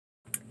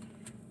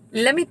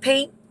Let me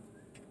paint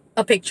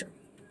a picture.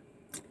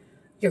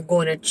 You're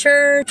going to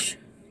church,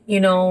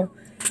 you know,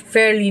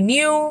 fairly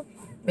new.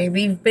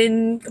 Maybe you've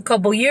been a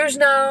couple years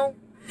now.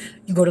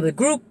 You go to the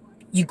group,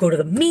 you go to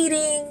the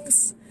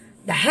meetings,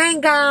 the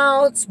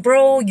hangouts,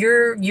 bro.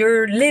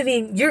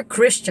 You're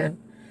Christian.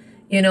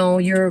 You know,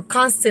 you're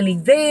constantly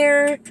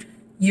there.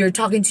 You're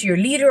talking to your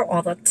leader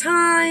all the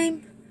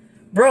time.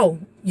 Bro,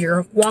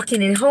 you're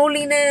walking in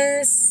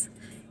holiness,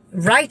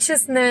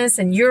 righteousness,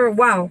 and you're,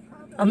 wow,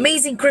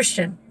 amazing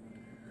Christian.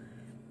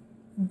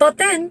 But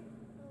then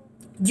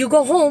you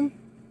go home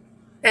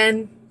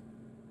and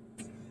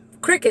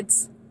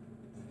crickets.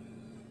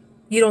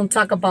 You don't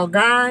talk about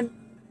God.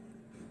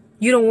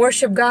 You don't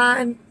worship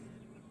God.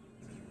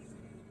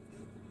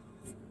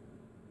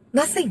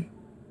 Nothing.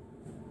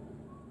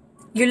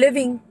 You're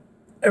living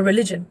a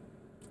religion.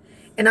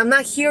 And I'm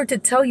not here to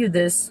tell you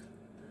this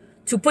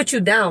to put you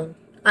down.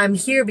 I'm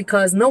here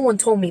because no one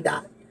told me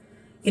that,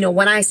 you know,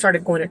 when I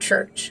started going to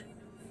church.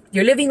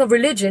 You're living a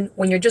religion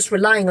when you're just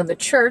relying on the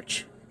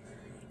church,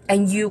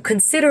 and you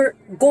consider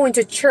going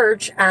to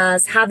church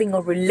as having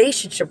a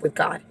relationship with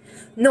God.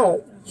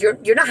 No,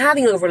 you're not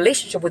having a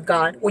relationship with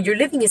God. What you're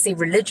living is a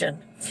religion.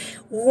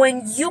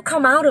 When you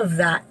come out of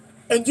that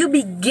and you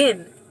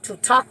begin to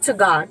talk to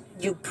God,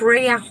 you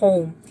pray at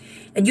home,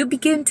 and you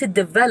begin to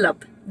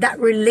develop that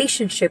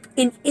relationship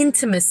in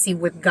intimacy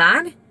with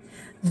God,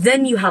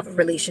 then you have a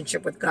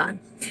relationship with God.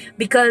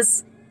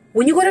 Because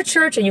when you go to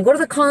church and you go to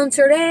the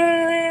concert,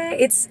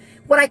 it's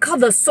what I call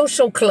the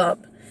social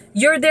club.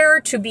 You're there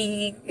to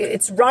be,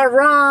 it's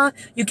rah-rah,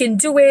 you can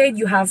do it,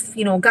 you have,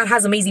 you know, God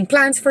has amazing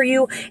plans for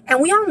you. And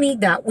we all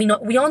need that.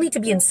 We all need to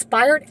be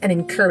inspired and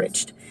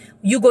encouraged.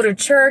 You go to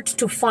church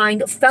to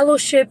find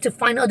fellowship, to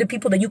find other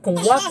people that you can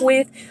walk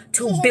with,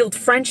 to build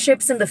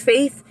friendships in the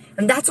faith.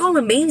 And that's all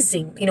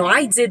amazing. You know,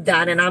 I did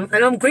that, and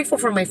I'm grateful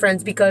for my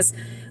friends, because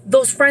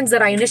those friends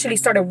that I initially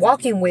started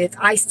walking with,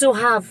 I still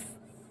have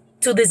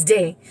to this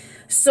day.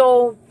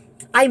 So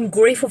I'm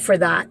grateful for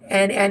that.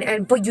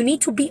 But you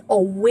need to be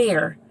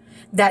aware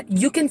that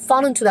you can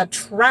fall into that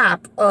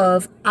trap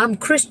of, I'm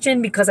Christian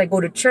because I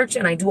go to church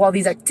and I do all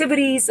these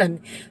activities,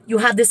 and you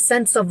have this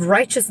sense of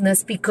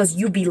righteousness because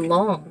you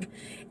belong.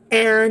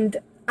 And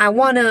I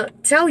want to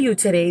tell you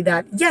today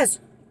that, yes,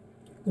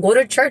 go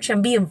to church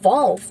and be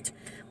involved,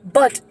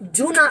 but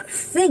do not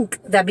think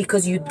that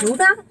because you do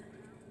that,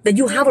 that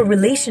you have a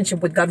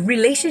relationship with God.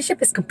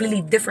 Relationship is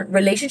completely different.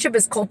 Relationship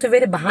is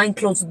cultivated behind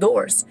closed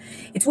doors.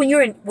 It's when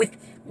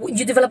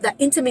you develop that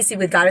intimacy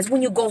with God. It's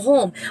when you go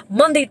home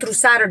Monday through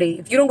Saturday.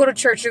 If you don't go to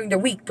church during the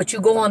week, but you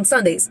go on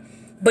Sundays,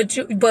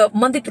 but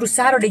Monday through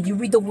Saturday, you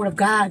read the Word of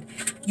God.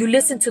 You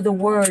listen to the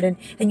Word,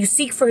 and you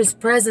seek for His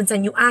presence,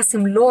 and you ask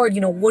Him, Lord,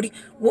 you know, what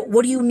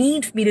do you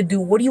need me to do?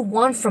 What do you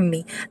want from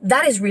me?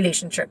 That is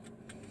relationship.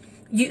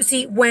 You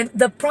see, when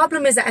the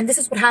problem is, and this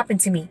is what happened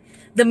to me,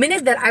 the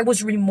minute that I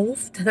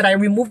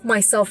removed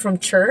myself from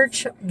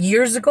church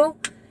years ago,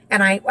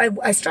 and I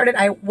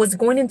was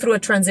going in through a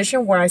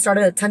transition where I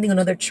started attending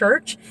another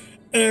church,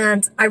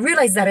 and I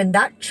realized that in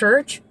that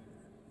church,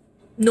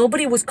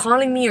 nobody was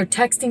calling me or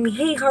texting me,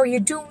 hey, how are you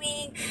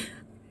doing?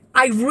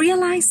 I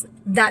realized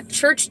that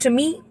church to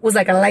me was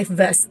like a life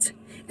vest.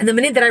 And the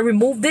minute that I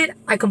removed it,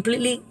 I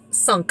completely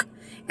sunk.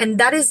 And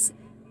that's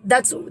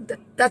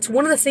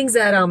one of the things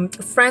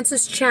that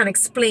Francis Chan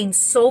explained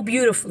so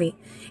beautifully.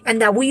 And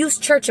that we use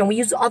church and we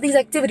use all these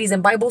activities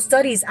and Bible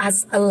studies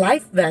as a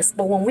life vest.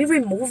 But when we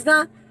remove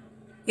that,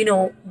 you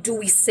know, do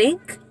we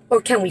sink or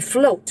can we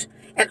float?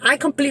 And I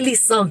completely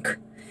sunk.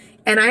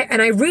 And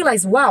I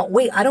realized, wow,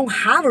 wait, I don't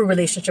have a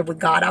relationship with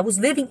God. I was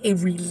living a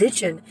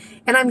religion.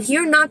 And I'm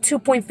here not to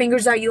point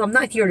fingers at you. I'm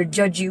not here to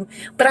judge you.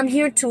 But I'm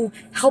here to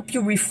help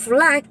you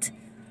reflect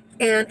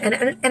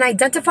and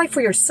identify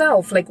for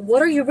yourself. Like,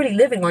 what are you really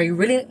living? Are you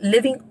really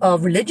living a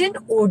religion?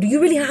 Or do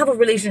you really have a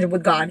relationship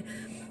with God?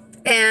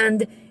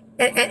 And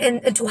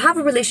to have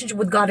a relationship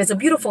with God is a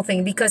beautiful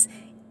thing, because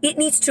it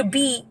needs to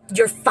be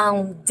your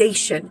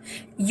foundation.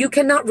 You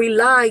cannot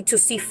rely to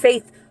see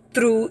faith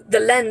through the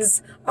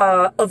lens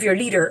of your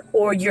leader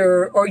or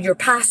your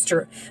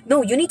pastor.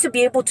 No, you need to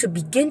be able to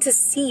begin to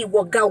see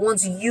what God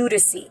wants you to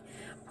see.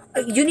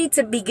 You need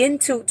to begin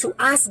to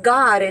ask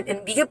God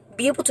and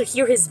be able to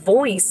hear His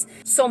voice.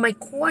 So my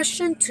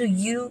question to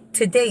you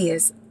today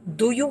is,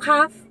 do you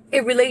have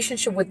a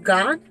relationship with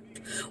God?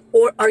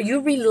 Or are you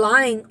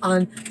relying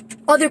on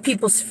other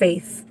people's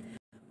faith?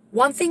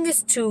 One thing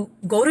is to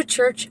go to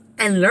church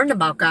and learn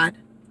about God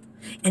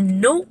and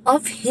know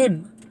of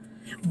Him.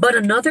 But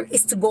another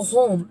is to go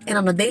home and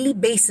on a daily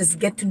basis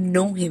get to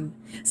know Him.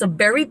 It's a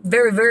very,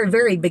 very, very,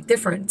 very big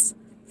difference.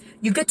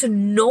 You get to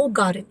know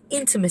God in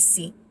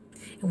intimacy.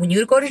 And when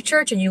you go to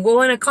church and you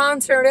go in a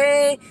concert,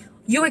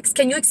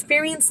 can you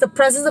experience the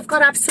presence of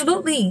God?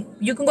 Absolutely.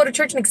 You can go to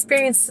church and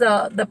experience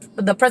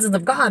the presence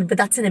of God, but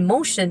that's an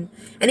emotion,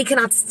 and it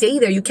cannot stay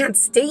there. You can't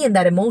stay in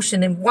that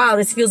emotion and, wow,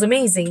 this feels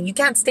amazing. You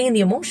can't stay in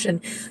the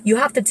emotion. You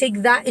have to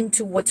take that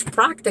into what's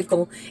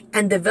practical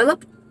and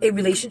develop a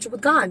relationship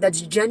with God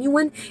that's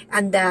genuine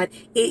and that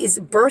it is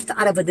birthed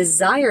out of a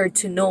desire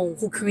to know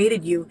who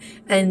created you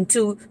and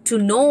to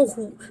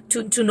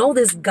know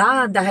this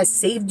God that has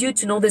saved you,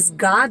 to know this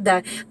God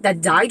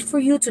that died for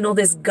you, to know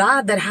this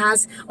God that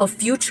has a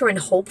future and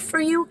hope for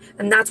you.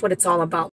 And that's what it's all about.